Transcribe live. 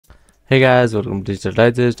Hey guys, welcome to Digital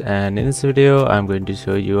Digest, and in this video I'm going to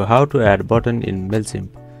show you how to add button in Mailchimp.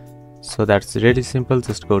 So that's really simple.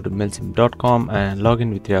 Just go to mailchimp.com and log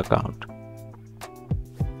in with your account.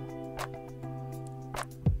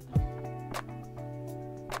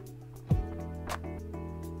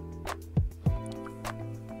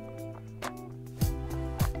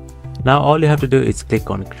 Now all you have to do is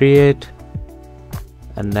click on create,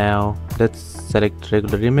 and now let's select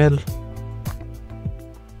regular email.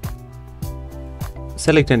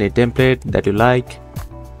 Select any template that you like.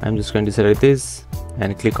 I'm just going to select this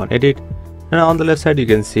and click on edit, and on the left side you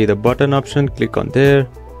can see the button option. Click on there.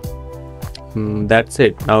 That's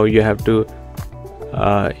it. Now you have to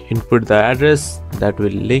input the address that will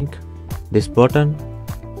link this button.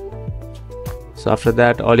 So after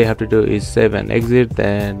that all you have to do is save and exit,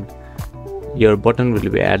 then your button will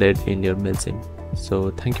be added in your Mailchimp. So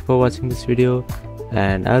thank you for watching this video,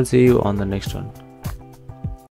 and I'll see you on the next one.